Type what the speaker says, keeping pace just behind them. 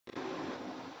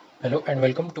Hello and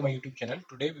welcome to my YouTube channel.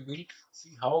 Today we will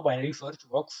see how binary search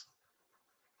works.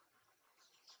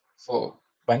 So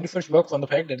binary search works on the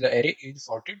fact that the array is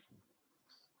sorted.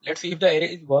 Let's see if the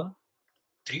array is 1,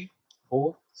 3,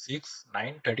 4, 6,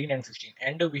 9, 13 and 16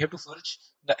 and we have to search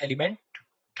the element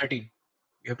 13.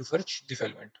 We have to search this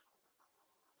element.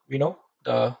 We know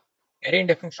the array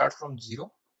indexing starts from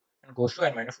 0 and goes to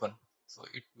n minus 1. So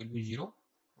it will be 0,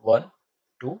 1,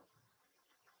 2,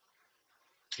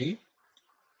 3,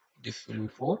 this will be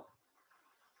 4,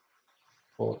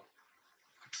 4,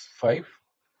 it's 5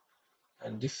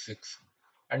 and this 6,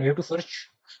 and we have to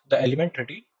search the element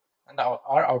 30, and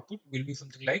our output will be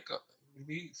something like will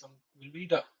be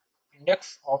the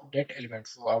index of that element.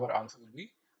 So our answer will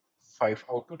be 5.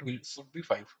 Output will should be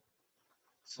 5.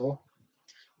 So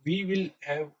we will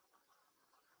have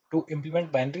to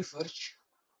implement binary search.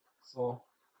 So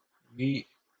we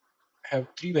have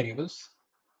three variables.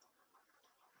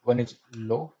 One is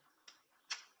low,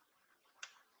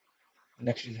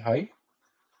 next is high.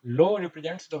 Low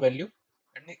represents the value,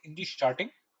 and in the starting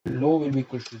low will be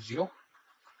equal to 0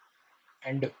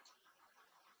 and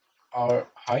our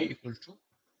high equal to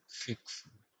 6.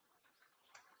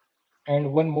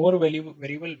 And one more variable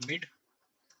mid.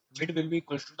 Mid will be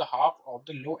equals to the half of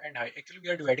the low and high. Actually we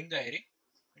are dividing the array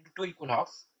into two equal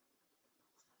halves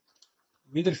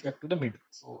with respect to the mid.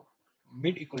 So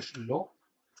mid equals to low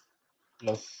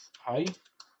plus high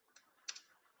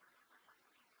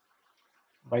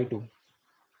by 2.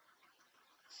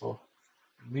 So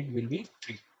mid will be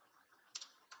 3.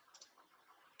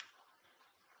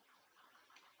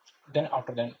 Then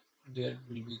after that there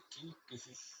will be three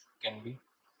cases, can be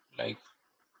like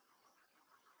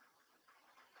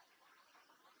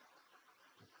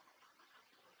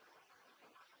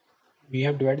we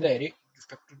have divided the array with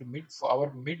respect to the mid. So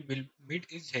our mid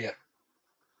is here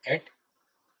at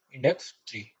index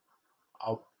 3.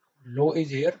 Our low is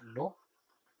here, low,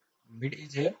 mid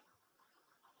is here,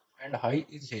 and high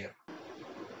is here.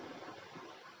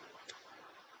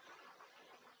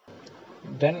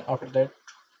 Then after that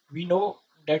we know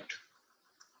that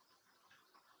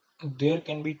there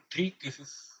can be three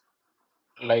cases,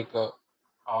 like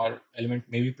our element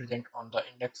may be present on the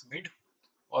index mid,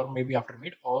 or maybe after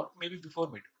mid, or maybe before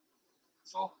mid.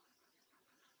 So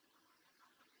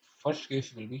first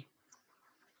case will be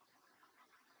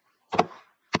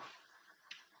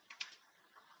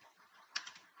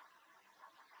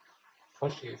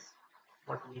first case.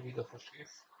 What will be the first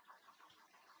case?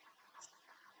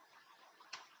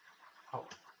 How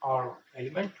our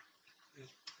element is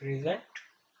present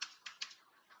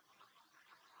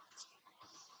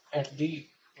at the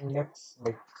index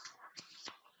mid.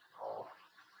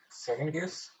 Second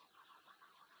case,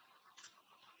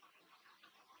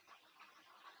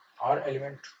 our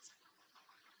element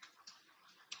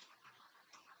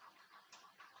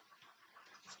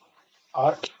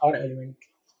our element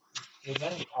is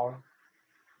present on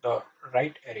the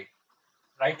right array,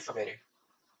 right subarray.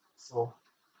 So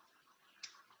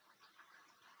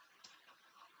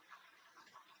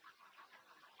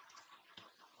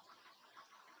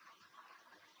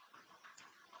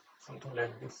something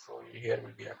like this. So here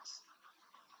will be x.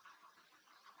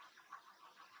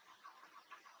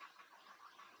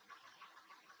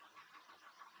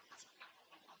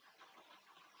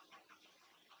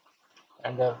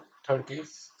 And the third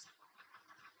case,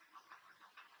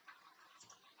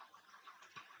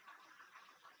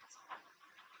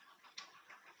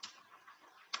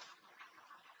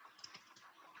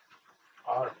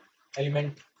 our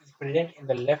element is present in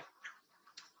the left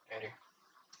array.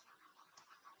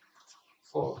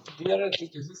 So these are the three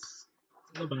cases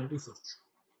in the binary search.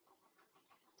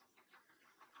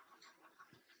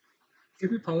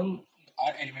 If we found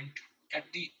our element at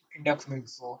the index mid,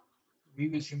 so we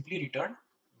will simply return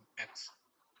x.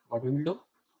 What we will do?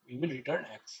 We will return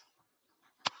x.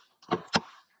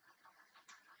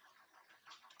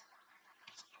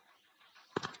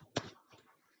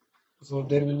 So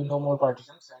there will be no more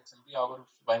partitions, and simply our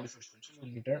binary search function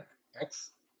will return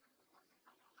x.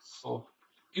 So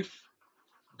if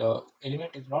the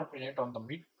element is not present on the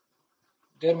mid,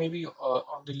 there may be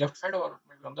on the left side or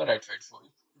maybe on the right side. So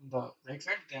if in the right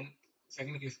side, then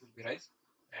second case will be rise,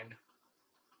 and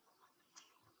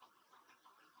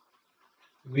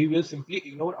we will simply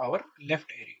ignore our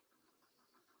left array.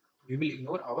 We will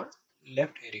ignore our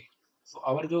left array. So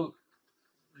our जो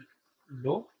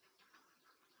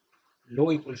low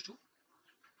equals to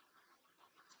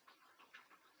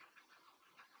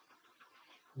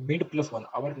mid plus 1.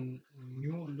 Our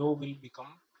new low will become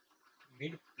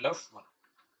mid plus 1.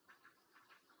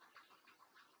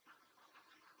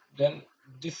 Then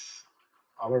this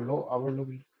our low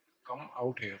will come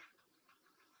out here.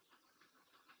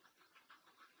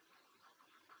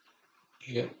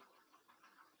 here,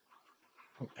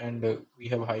 and we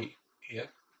have high here,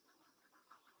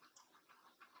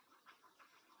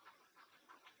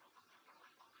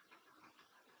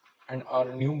 and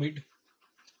our new mid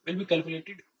will be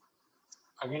calculated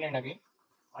again and again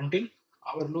until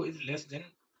our low is less than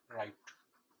right.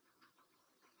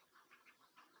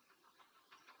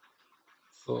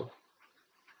 So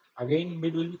again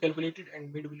mid will be calculated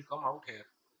and mid will come out here.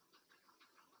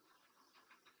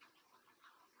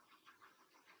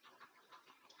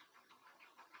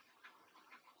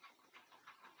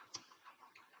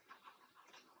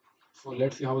 So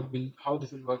let's see how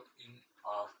this will work in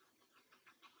our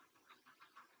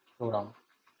program.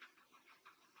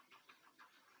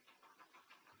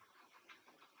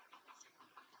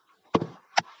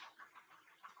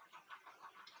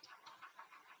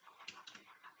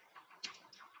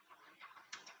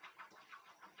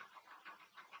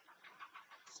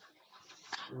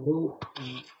 Loop,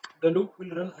 the loop will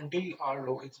run until our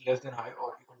low is less than high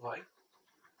or equal to high.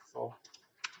 So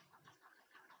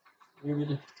we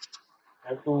will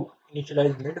have to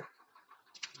initialize mid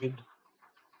with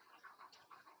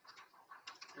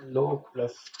low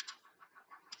plus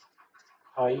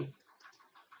high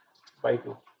by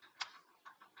 2,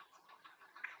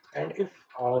 and if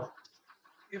our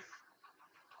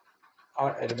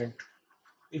element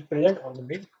is present on the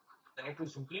mid, then it will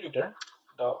simply return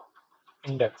the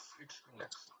its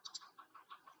index.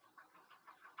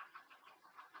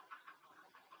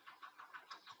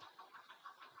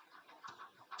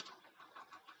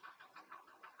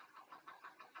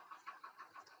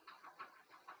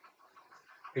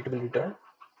 It will return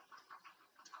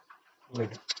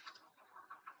mid.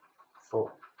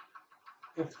 So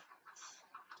if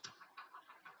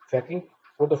factoring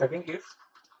for the factoring case,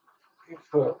 if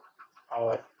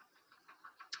our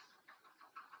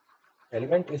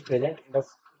element is present in the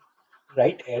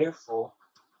right array, so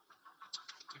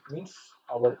it means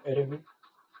our array mid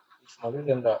is smaller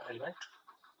than the element.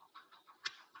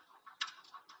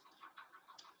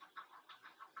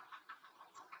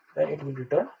 Then it will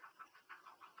return.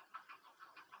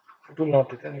 It will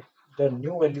not return it. The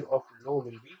new value of low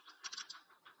will be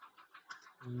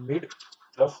mid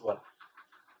plus 1,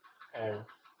 and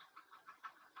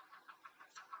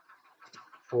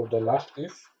for the last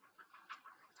case,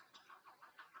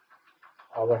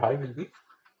 our high will be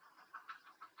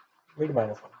mid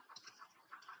minus 1.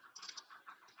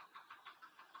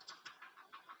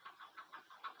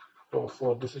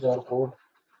 So this is our code,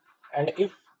 and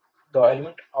if our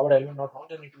element not found,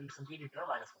 then it will simply return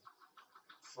minus 1.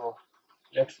 So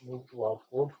let's move to our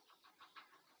code.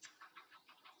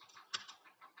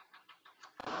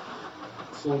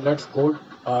 So let's code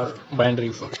our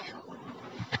binary first.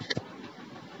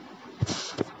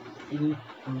 In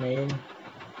main,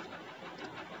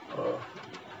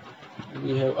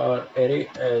 we have our array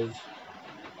as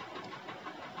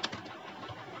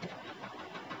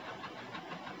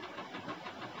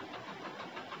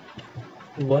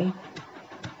 1,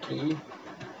 3,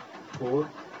 4,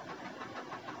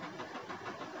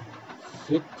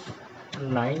 6,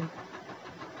 9,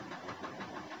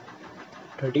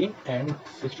 13, and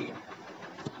 16.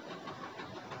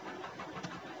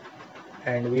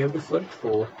 And we have to search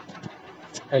for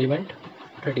element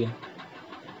 13.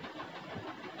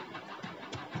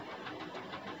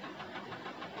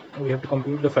 We have to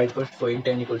compute the size first, so int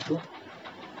n equals to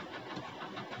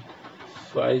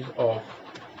size of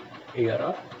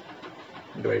ARR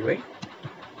divided by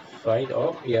size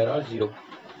of ARR 0.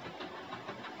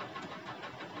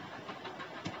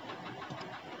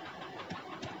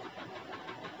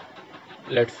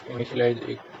 Let's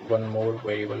initialize one more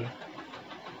variable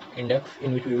index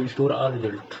in which we will store our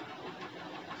result.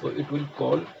 So it will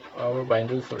call our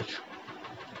binary search.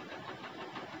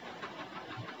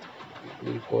 It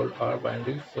will call our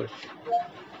binary search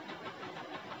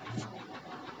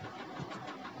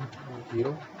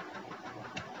 0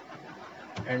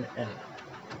 and n.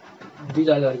 These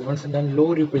are the arguments, and then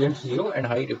low represents 0 and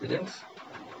high represents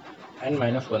n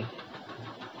minus 1.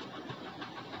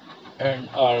 And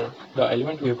the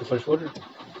element we have to search for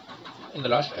in the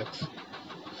last x.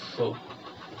 So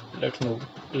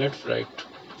let's write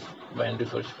binary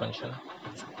search function.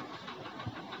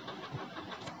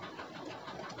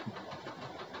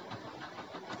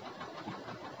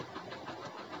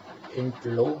 Int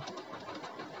low,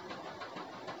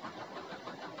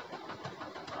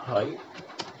 high,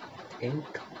 int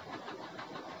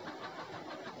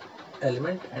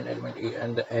element and element a,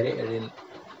 and the array is in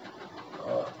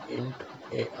int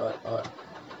arr.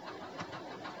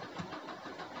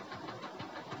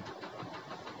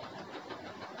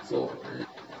 So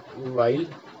while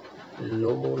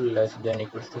low less than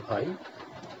equals to high,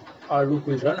 our loop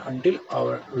will run until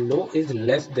our low is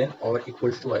less than or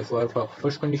equals to high. So our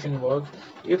first condition was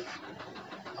if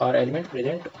our element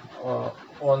present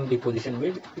on the position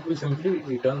mid, it will simply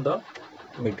return the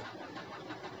mid.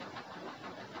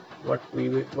 What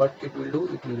it will do,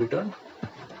 it will return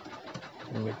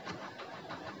mid.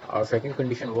 Our second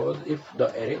condition was if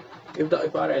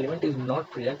our element is not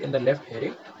present in the left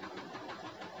array,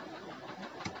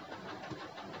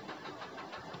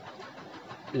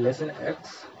 less than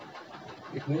x,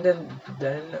 it means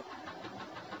then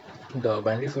the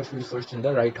binary search will search in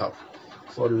the right half.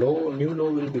 So new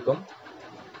low will become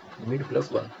mid plus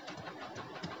 1,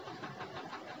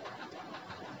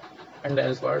 and the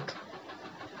else part,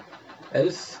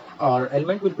 else our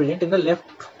element will present in the left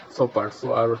sub part,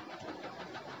 so our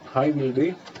high will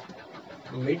be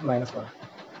mid minus 1.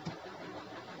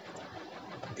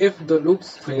 If the loop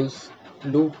fails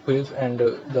and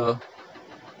the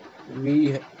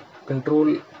we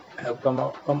control have come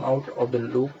out of the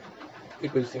loop,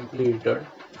 it will simply return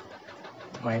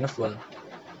minus 1.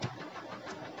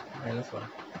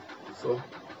 So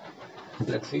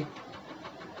let's see,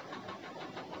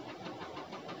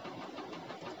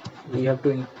 we have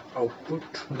to output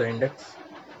the index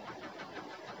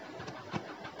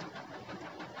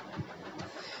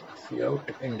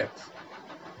cout index.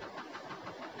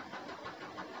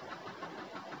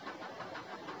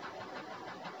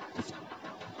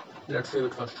 Let's save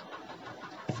it first.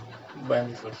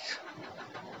 Binary search.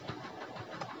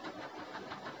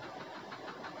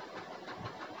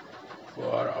 So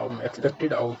our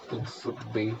expected output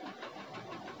should be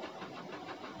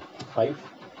 5.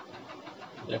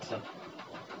 Let's run.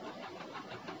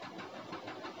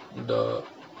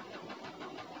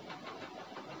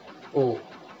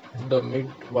 The mid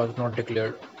was not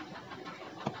declared,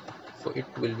 so it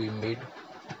will be mid.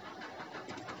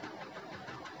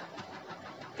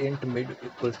 Int mid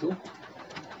equals to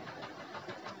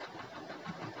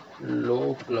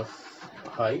low plus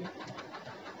high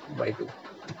by 2.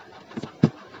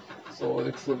 So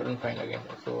it should run fine again.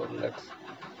 So let's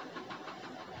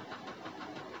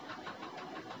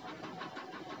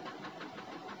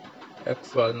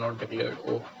x was not declared.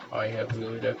 Oh, I have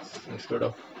used x instead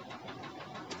of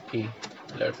e.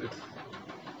 Let's it.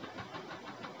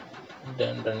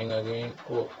 Then running again.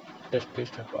 Oh, test case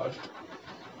have passed.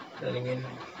 Running in.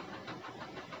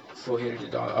 So here it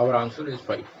is. Our answer is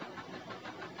 5.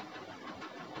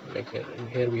 Like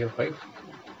here we have 5.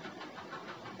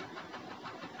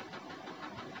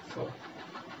 So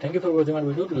thank you for watching our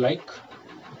video. Like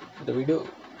the video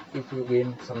if you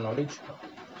gain some knowledge.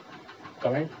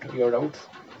 Comment your doubts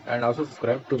and also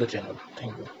subscribe to the channel.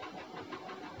 Thank you.